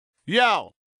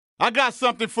Yo, I got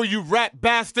something for you rap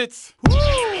bastards. Yeah.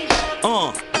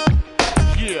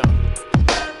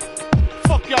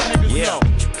 Fuck y'all niggas know.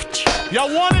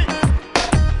 Y'all want it?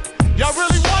 Y'all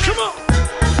really want it? Come on.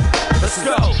 Let's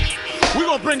go. We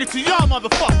gonna bring it to y'all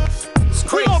motherfuckers.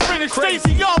 We gonna bring it straight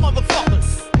to y'all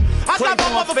motherfuckers. I got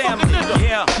my motherfucking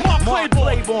nigga, Mark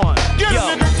Clayborne. Get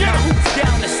him, nigga, get him. Who's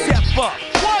down to step up?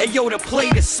 Hey yo, the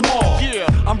plate is small.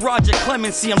 I'm Roger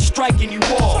Clemency, I'm striking you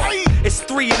all. It's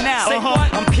 3 and out.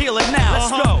 I'm peeling now.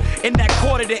 Let's go. In that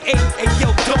 7:45. Hey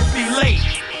yo, don't be late.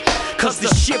 Cause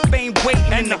the ship ain't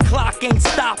waiting and the clock ain't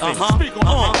stopping.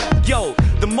 Yo,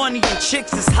 the money and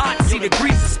chicks is hot. See the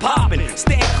grease is popping.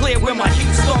 Stand clear when my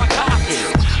heat start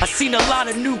cocking. I seen a lot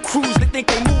of new crews that think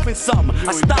they moving something.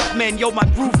 I stop, man, yo, my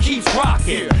groove keeps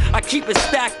rocking. I keep it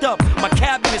stacked up, my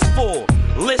cabinet's full.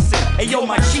 Listen, hey yo,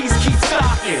 my cheese keeps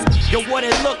stocking. Yo, what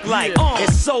it look like?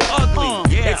 It's so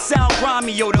ugly. It sound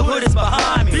grimy, yo, the hood is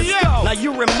behind me. Now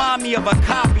you remind me of a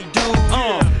copy, dude.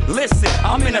 Listen,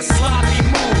 I'm in a sloppy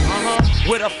mood.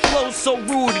 With a flow so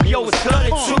rude, yo, it's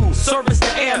gutted too. Service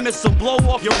the air missile, blow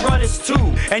off your rudders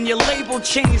too. And your label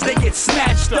chains, they get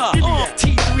snatched up.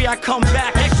 T3, I come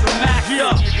back extra maxed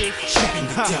up. Checking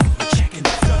the dough, checking the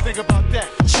dough. Y'all think about that?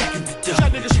 Checking the dough. Y'all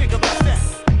niggas think about that?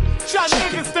 Y'all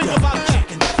niggas think about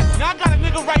that? Now I got a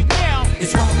nigga right now.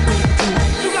 It's what we do.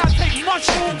 You gotta take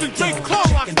mushrooms and drink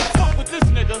Clorox to fuck with this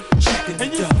nigga.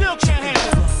 And you still can't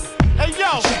handle it. Hey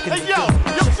yo,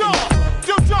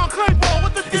 John Clayborne,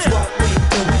 what the deal?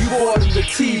 You ordered the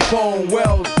T-bone,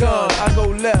 well done. I go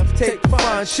left, take the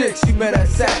fine chicks you met at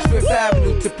Saks Fifth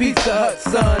Avenue to Pizza Hut,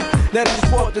 son. Let us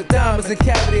sport the diamonds and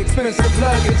cavity, expensive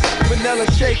luggage. Vanilla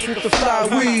shakes with the fly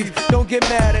weave. Don't get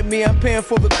mad at me, I'm paying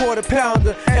for the quarter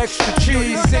pounder. Extra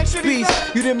cheese,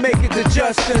 6-piece, you didn't make it to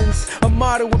Justin's. A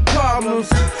model with problems,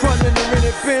 frontin' the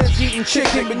rented Benz, eating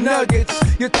chicken with nuggets.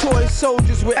 Your toy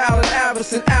soldiers with Allen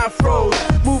Iverson afros,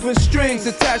 moving strings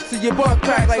attached to your butt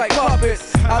crack like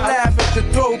puppets. I laugh at your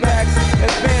throwbacks,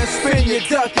 advance spin your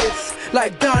ducats.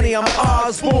 Like Donnie, I'm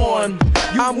Osborne.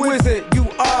 I'm Wizard, you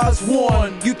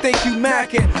Osborne. You think you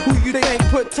mackin', who you think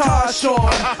put Tosh on?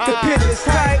 The pit is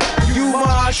tight, you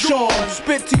Mosh on.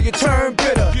 Spit till you turn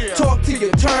bitter, talk till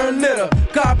you turn litter.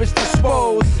 Garbage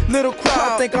disposed, little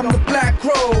crowd think I'm the Black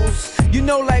Crows. You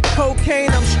know, like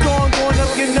cocaine, I'm strong going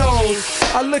up your nose.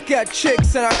 I look at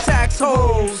chicks and I tax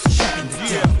hoes. Checking the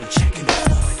dough, checking the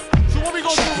flow. So what we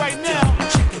gonna do right now?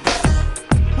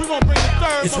 We gonna bring the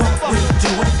third motherfucker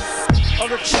of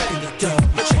the checking the dough,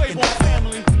 Clayborne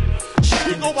family.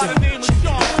 He go by the name of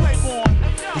John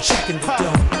Clayborne. We checking the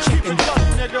dough, checking the flow,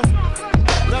 nigga.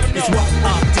 Let him know. It's what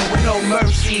I'm doing. No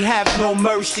mercy, have no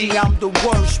mercy. I'm the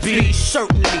worst beast,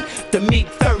 certainly. The meat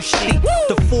thirsty,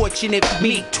 the fortunate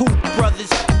me. 2 brothers,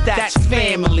 that's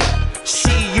family.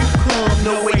 See you come,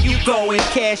 know where you going.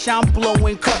 Cash I'm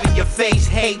blowing, cover your face,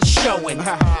 hate showing.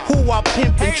 Who I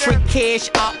pimpin', trick cash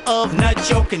out of, not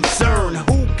your concern.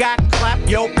 Who got clapped,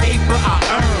 your paper I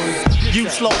earned. You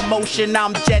slow motion,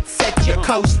 I'm jet set, you're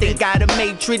coasting. Got a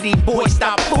matronly boy,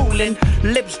 stop fooling.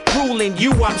 Lips drooling,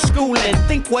 you I'm schooling.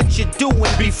 Think what you're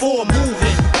doing before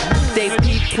moving. They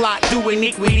be plot, do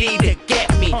iniquity to get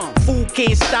me. Fool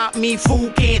can't stop me,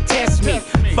 fool can't test me.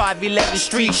 511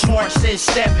 Street, smart since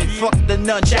 7. Fuck the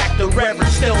nunchuck, the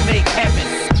reverend still make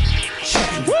heaven.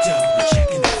 Checking the dough,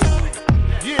 checking the flow.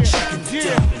 Checking the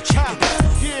dough, checking the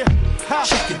flow.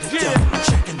 Checking the dough,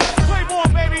 checking the flow.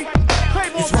 Clayborne, baby.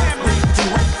 Clayborne family.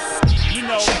 You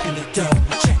know, checking the dough,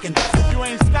 checking the flow. You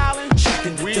ain't styling,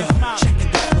 checking the dough, checking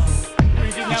the flow. You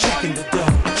ain't getting that checking money? the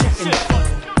dough, checking the flow.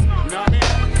 You know what I mean?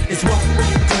 It's what we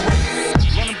do.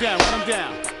 Run him down, run him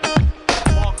down.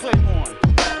 Mark Clayborne,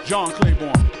 John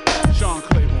Clayborne, Sean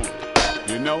Clayborne.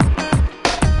 You know,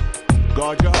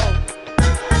 guard your hoe,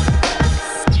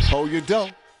 hold your dough.